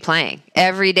should be playing.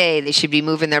 Every day they should be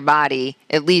moving their body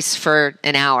at least for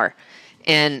an hour.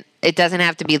 And it doesn't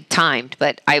have to be timed,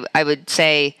 but I would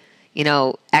say,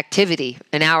 activity,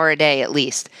 an hour a day at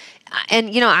least. And,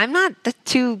 I'm not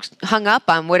too hung up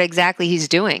on what exactly he's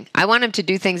doing. I want him to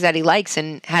do things that he likes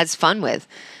and has fun with.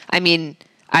 I mean,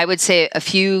 I would say a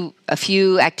few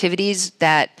activities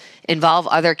that involve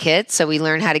other kids, so we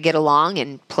learn how to get along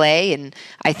and play. And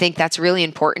I think that's really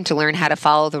important, to learn how to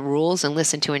follow the rules and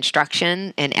listen to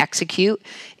instruction and execute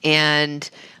and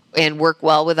work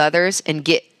well with others and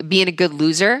being a good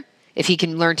loser. If he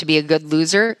can learn to be a good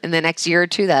loser in the next year or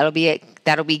two, that'll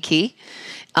be key.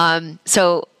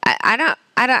 So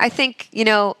I think,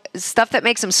 stuff that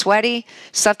makes him sweaty,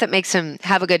 stuff that makes him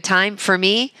have a good time. For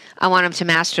me, I want him to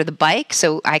master the bike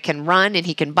so I can run and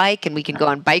he can bike and we can go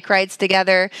on bike rides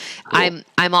together. Cool.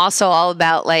 I'm also all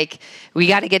about, we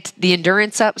got to get the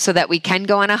endurance up so that we can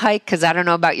go on a hike, because I don't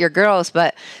know about your girls,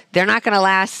 but they're not going to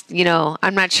last,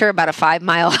 I'm not sure about a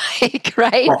 5-mile hike,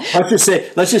 right? Well,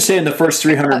 let's just say in the first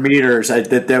 300 meters that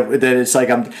it's like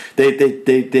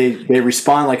they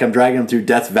respond like I'm dragging them through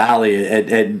Death Valley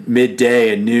at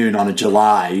midday and noon on a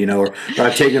July, or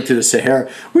I'm taking them to the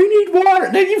Sahara. We need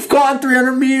water. Now you've gone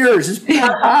 300 meters. It's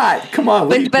hot. Come on.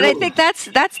 But I think that's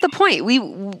the point.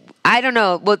 I don't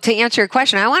know. Well, to answer your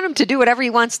question, I want him to do whatever he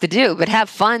wants to do, but have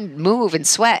fun, move and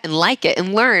sweat and like it,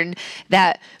 and learn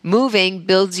that moving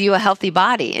builds you a healthy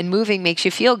body and moving makes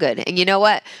you feel good. And you know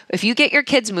what? If you get your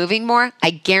kids moving more, I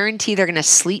guarantee they're going to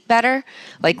sleep better.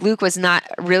 Like Luke was not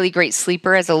a really great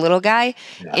sleeper as a little guy,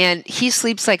 and he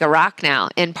sleeps like a rock now.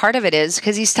 And part of it is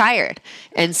because he's tired.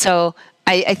 And so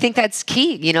I think that's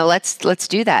key. Let's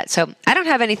do that. So I don't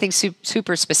have anything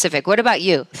super specific. What about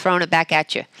you? Throwing it back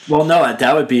at you. Well, no,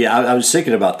 that would be. I was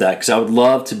thinking about that because I would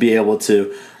love to be able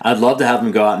to. I'd love to have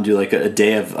them go out and do like a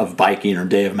day of biking or a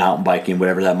day of mountain biking,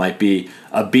 whatever that might be.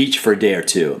 A beach for a day or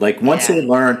two. Like once they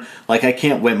learn, I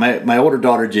can't wait. My older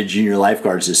daughter did junior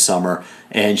lifeguards this summer,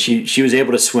 and she was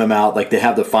able to swim out. Like they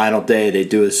have the final day, they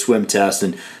do a swim test,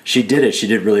 and she did it. She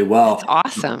did really well. That's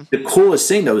awesome. The coolest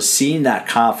thing though is seeing that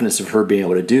confidence of her being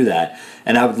able to do that.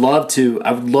 And I would love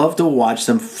to watch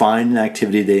them find an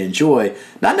activity they enjoy,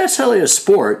 not necessarily a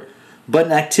sport, but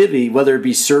an activity, whether it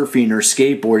be surfing or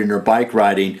skateboarding or bike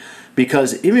riding.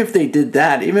 Because even if they did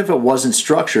that, even if it wasn't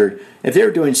structured, if they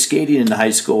were doing skating in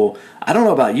high school, I don't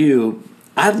know about you,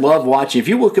 I'd love watching. If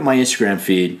you look at my Instagram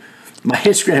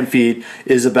feed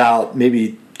is about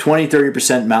maybe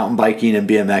 20-30% mountain biking and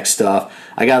BMX stuff.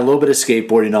 I got a little bit of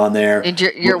skateboarding on there. And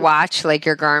your watch, like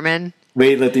your Garmin?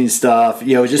 Weightlifting stuff,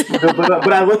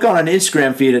 but I look on an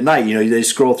Instagram feed at night, they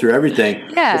scroll through everything.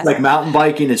 Yeah. It's like mountain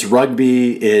biking, it's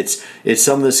rugby, it's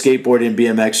some of the skateboarding,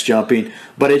 BMX jumping,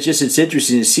 but it's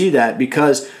interesting to see that,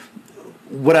 because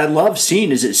what I love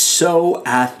seeing is it's so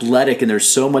athletic and there's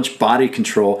so much body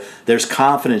control, there's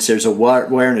confidence, there's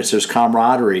awareness, there's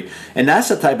camaraderie, and that's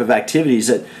the type of activities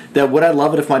that would I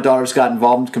love it if my daughters got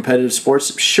involved in competitive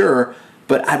sports? Sure.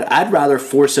 But I'd rather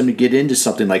force them to get into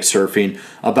something like surfing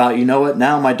about,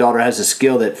 now my daughter has a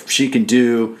skill that she can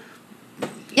do.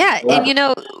 Yeah, and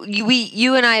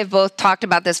you and I have both talked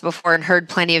about this before and heard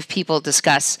plenty of people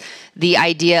discuss the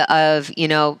idea of,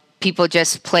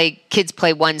 kids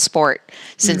play one sport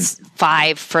since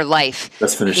 5 for life.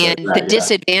 Let's finish and that, the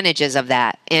disadvantages of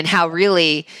that, and how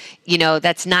really,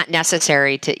 that's not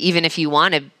necessary to, even if you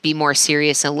want to be more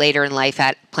serious and later in life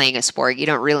at playing a sport, you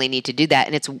don't really need to do that.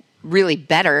 And it's really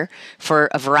better for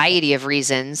a variety of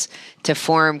reasons to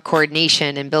form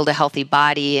coordination and build a healthy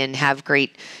body and have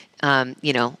great,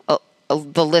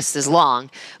 the list is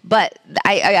long. But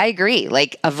I agree,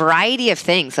 like a variety of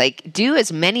things, like do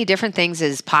as many different things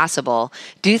as possible.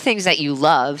 Do things that you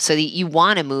love so that you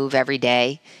want to move every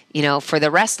day, for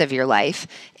the rest of your life,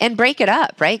 and break it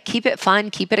up, right? Keep it fun,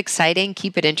 keep it exciting,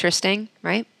 keep it interesting,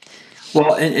 right?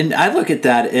 Well, and I look at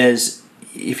that as,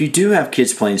 if you do have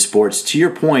kids playing sports, to your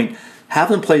point, have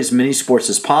them play as many sports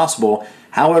as possible.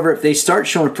 However, if they start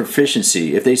showing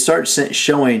proficiency, if they start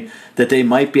showing that they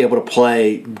might be able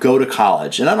to go to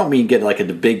college, and I don't mean get like a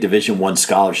big Division I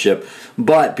scholarship,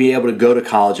 but be able to go to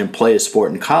college and play a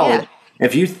sport in college. Yeah.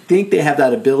 If you think they have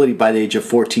that ability by the age of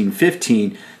 14,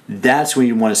 15, that's when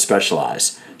you want to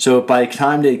specialize. So by the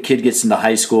time the kid gets into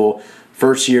high school,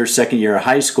 first year, second year of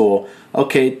high school,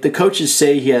 okay, the coaches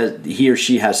say he or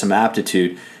she has some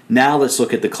aptitude. Now let's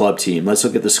look at the club team. Let's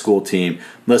look at the school team.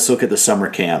 Let's look at the summer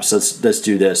camps. Let's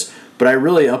do this. But I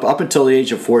really, up until the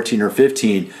age of 14 or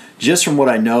 15, just from what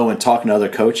I know and talking to other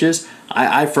coaches,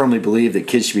 I firmly believe that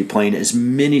kids should be playing as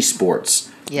many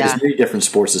sports, as many different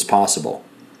sports as possible.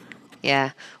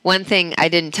 Yeah. One thing I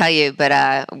didn't tell you, but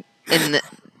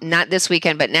not this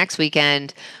weekend, but next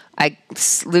weekend,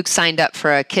 Luke signed up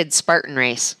for a kids Spartan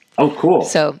race. Oh, cool.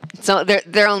 So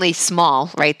they're only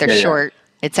small, right? They're Yeah. short.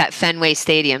 It's at Fenway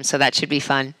Stadium, so that should be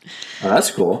fun. Oh, that's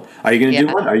cool. Are you going to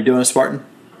do one? Are you doing a Spartan?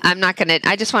 I'm not going to.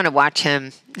 I just want to watch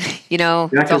him, the whole You're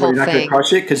not going to thing.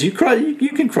 crush it? Because you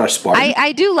can crush Spartan.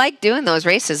 I do like doing those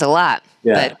races a lot,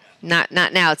 Yeah. but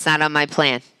not now. It's not on my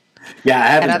plan. Yeah, I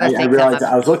haven't. I realized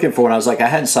I was looking for one. I was like, I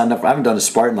hadn't signed up. I haven't done a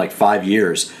Spartan in like 5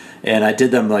 years. And I did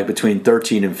them like between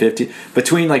 13 and 15.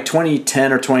 Between like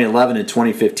 2010 or 2011 and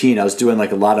 2015, I was doing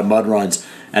like a lot of mud runs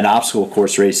and obstacle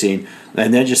course racing.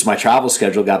 And then just my travel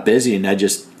schedule got busy, and I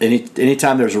just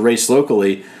anytime there was a race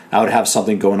locally, I would have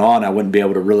something going on. I wouldn't be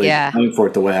able to really aim for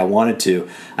it the way I wanted to.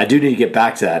 I do need to get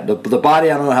back to that. The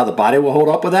body, I don't know how the body will hold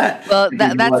up with that. Well,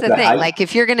 that's the thing. Height. Like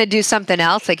if you're going to do something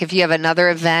else, like if you have another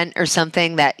event or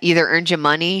something that either earned you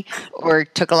money or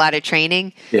took a lot of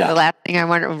training, the last thing I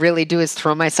want to really do is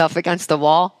throw myself against the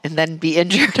wall and then be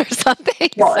injured or something.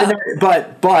 Well,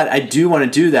 but I do want to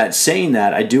do that. Saying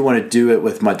that, I do want to do it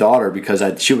with my daughter because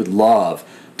she would love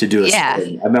to do a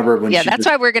Spartan. I remember when that's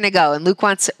why we're going to go. And Luke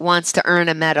wants to earn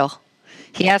a medal.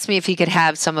 He asked me if he could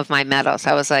have some of my medals.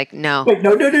 I was like, no. Wait,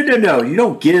 no. You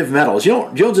don't give medals. You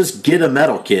don't just get a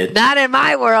medal, kid. Not in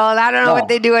my world. I don't know what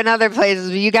they do in other places,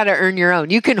 but you got to earn your own.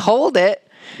 You can hold it.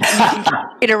 You can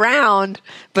carry it around,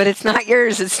 but it's not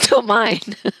yours. It's still mine.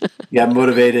 Yeah,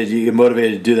 motivated. You get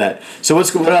motivated to do that. So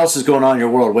what else is going on in your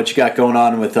world? What you got going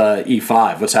on with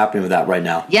E5? What's happening with that right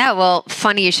now? Yeah, well,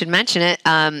 funny you should mention it.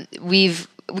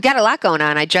 We got a lot going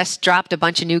on. I just dropped a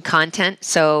bunch of new content,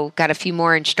 so got a few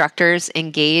more instructors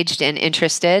engaged and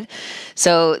interested.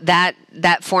 So that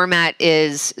format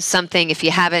is something, if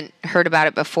you haven't heard about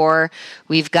it before,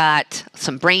 we've got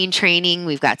some brain training,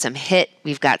 we've got some HIIT,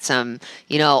 we've got some,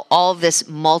 all of this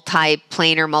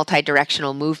multi-planar,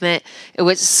 multi-directional movement.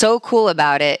 What's so cool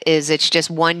about it is it's just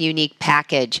one unique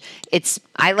package.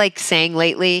 I like saying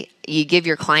lately, you give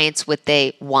your clients what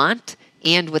they want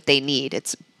and what they need.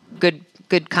 It's good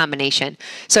combination.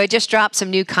 So I just dropped some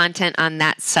new content on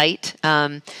that site.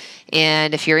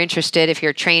 And if you're interested, if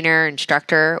you're a trainer,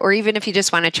 instructor, or even if you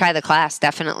just want to try the class,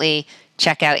 definitely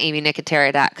check out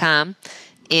AimeeNicotera.com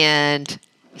and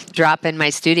drop in my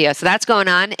studio. So that's going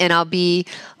on. And I'm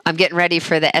getting ready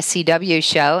for the SCW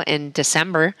show in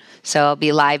December. So I'll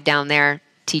be live down there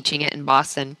teaching it in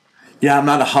Boston. Yeah, I'm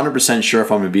not 100% sure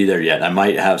if I'm going to be there yet. I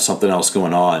might have something else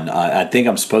going on. I think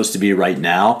I'm supposed to be right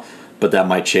now, but that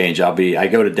might change. I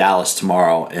go to Dallas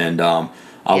tomorrow, and I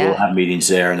will have meetings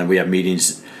there, and then we have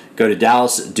meetings. Go to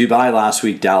Dallas, Dubai last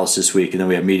week, Dallas this week, and then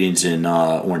we have meetings in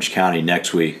Orange County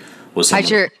next week. How's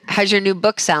your new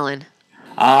book selling?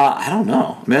 I don't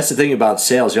know. I mean, that's the thing about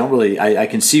sales. You don't really. I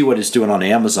can see what it's doing on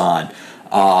Amazon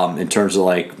in terms of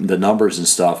like the numbers and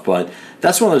stuff, but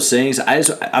that's one of those things.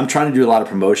 I'm trying to do a lot of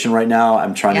promotion right now.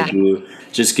 I'm trying to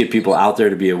just get people out there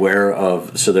to be aware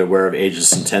of, so they're aware of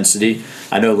ageless intensity.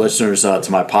 I know listeners to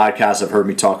my podcast have heard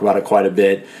me talk about it quite a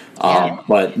bit.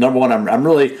 But number one, I'm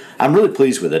really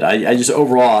pleased with it. I just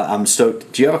overall I'm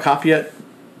stoked. Do you have a copy yet?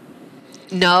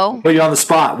 No. Put you on the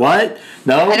spot. What?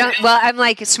 No? I don't. Well, I'm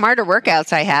like smarter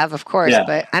workouts I have, of course,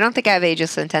 but I don't think I have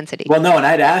ageless intensity. Well, no, and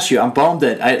I'd ask you. I'm bummed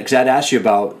because I'd ask you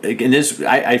about. And this,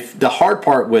 the hard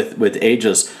part with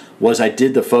ageless was I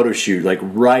did the photo shoot like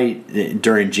right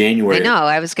during January. I know.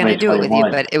 I was going to do it with you,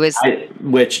 but it was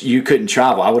which you couldn't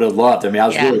travel. I would have loved. I mean, I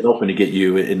was really hoping to get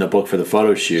you in the book for the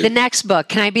photo shoot. The next book.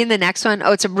 Can I be in the next one?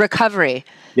 Oh, it's a recovery.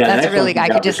 Yeah, that's a really. I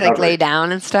could just like lay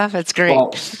down and stuff. It's great.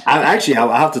 Well,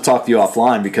 I'll have to talk to you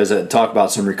offline because I talk about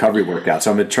some recovery workouts.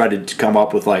 So I'm going to try to come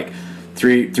up with like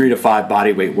three to five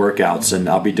body weight workouts, and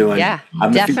I'll be doing. Yeah,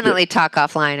 definitely talk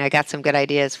offline. I got some good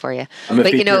ideas for you.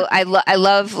 But I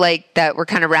love like that we're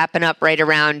kind of wrapping up right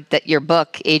around your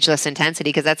book, Ageless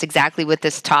Intensity, because that's exactly what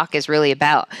this talk is really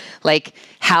about. Like,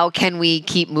 how can we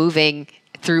keep moving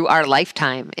through our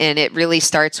lifetime? And it really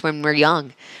starts when we're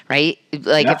young, right?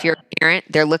 Like if you're a parent,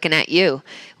 they're looking at you.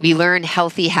 We learn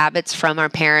healthy habits from our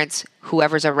parents,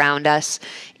 whoever's around us.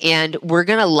 And we're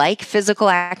going to like physical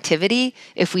activity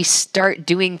if we start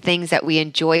doing things that we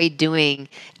enjoy doing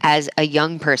as a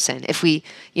young person. If we,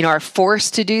 are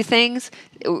forced to do things,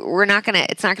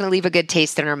 it's not going to leave a good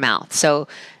taste in our mouth. So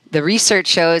the research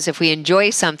shows if we enjoy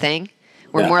something,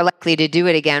 we're more likely to do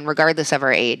it again, regardless of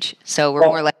our age. So we're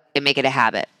more likely to make it a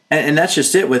habit. And that's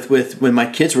just it. With when my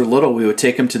kids were little, we would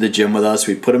take them to the gym with us.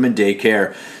 We'd put them in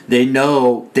daycare. They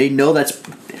know that's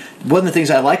one of the things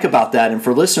I like about that. And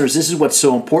for listeners, this is what's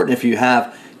so important. If you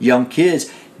have young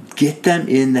kids, get them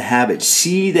in the habit.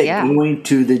 See that going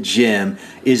to the gym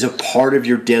is a part of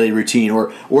your daily routine.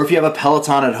 Or if you have a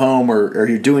Peloton at home or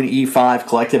you're doing E5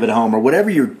 collective at home or whatever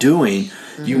you're doing,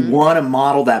 you want to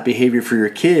model that behavior for your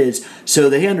kids so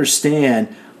they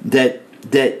understand that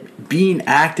being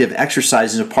active,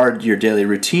 exercise is a part of your daily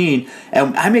routine.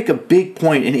 And I make a big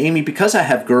point, and Aimee, because I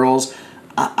have girls,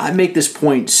 I make this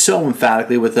point so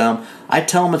emphatically with them. I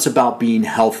tell them it's about being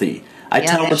healthy. I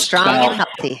tell them it's strong about and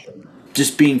healthy.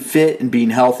 Just being fit and being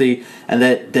healthy, and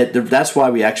that's why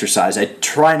we exercise. I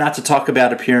try not to talk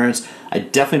about appearance. I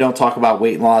definitely don't talk about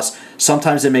weight loss.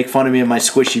 Sometimes they make fun of me and my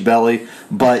squishy belly,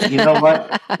 but you know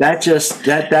what? that's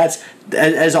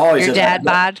as always. Your dad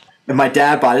bod. And my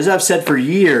dad bod, as I've said for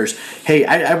years, hey,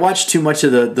 I watched too much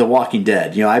of the Walking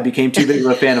Dead. You know, I became too big of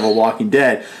a fan of a Walking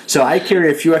Dead, so I carry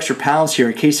a few extra pounds here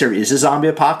in case there is a zombie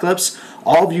apocalypse.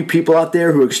 All of you people out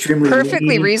there who are extremely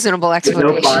perfectly reasonable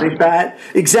explanation. No body fat.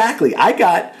 Exactly. I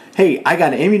got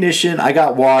ammunition. I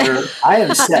got water. I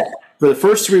am set. For the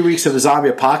first 3 weeks of the zombie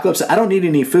apocalypse, I don't need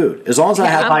any food. As long as I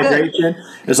have hydration,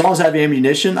 as long as I have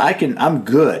ammunition, I'm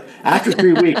good. After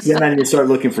 3 weeks, then I need to start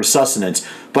looking for sustenance.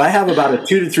 But I have about a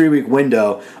 2 to 3 week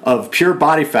window of pure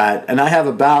body fat, and I have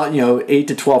about 8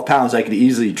 to 12 pounds I could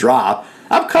easily drop.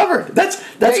 I'm covered. That's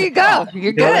there you go.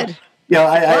 You're good.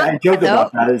 I joke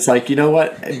about that. It's like, you know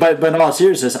what? But in all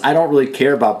seriousness, I don't really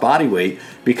care about body weight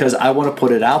because I want to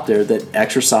put it out there that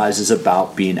exercise is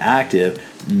about being active,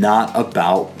 not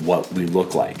about what we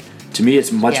look like. To me, it's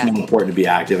much more important to be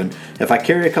active. And if I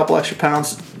carry a couple extra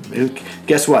pounds,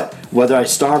 guess what? Whether I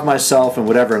starve myself and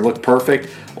whatever and look perfect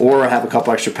or I have a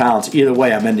couple extra pounds, either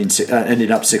way, I'm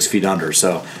ending up 6 feet under.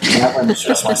 So I'm not going to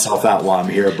stress myself out while I'm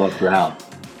here above ground.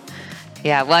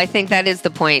 Yeah, well, I think that is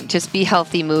the point. Just be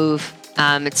healthy, move.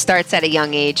 It starts at a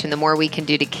young age, and the more we can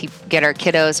do to get our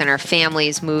kiddos and our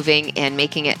families moving and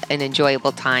making it an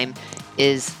enjoyable time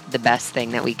is the best thing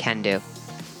that we can do.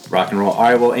 Rock and roll. All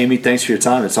right, well, Aimee, thanks for your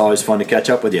time. It's always fun to catch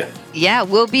up with you. Yeah,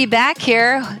 we'll be back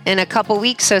here in a couple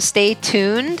weeks, so stay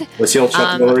tuned. What's the old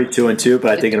Chuck Woolery 2 and 2?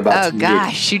 But I'm thinking about 2 and 2. Oh,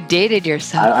 gosh, you dated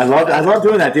yourself. I love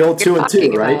doing that, the old 2 and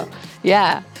 2, right?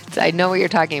 Yeah, I know what you're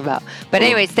talking about. But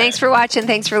anyways, thanks for watching.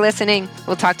 Thanks for listening.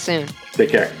 We'll talk soon. Take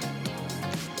care.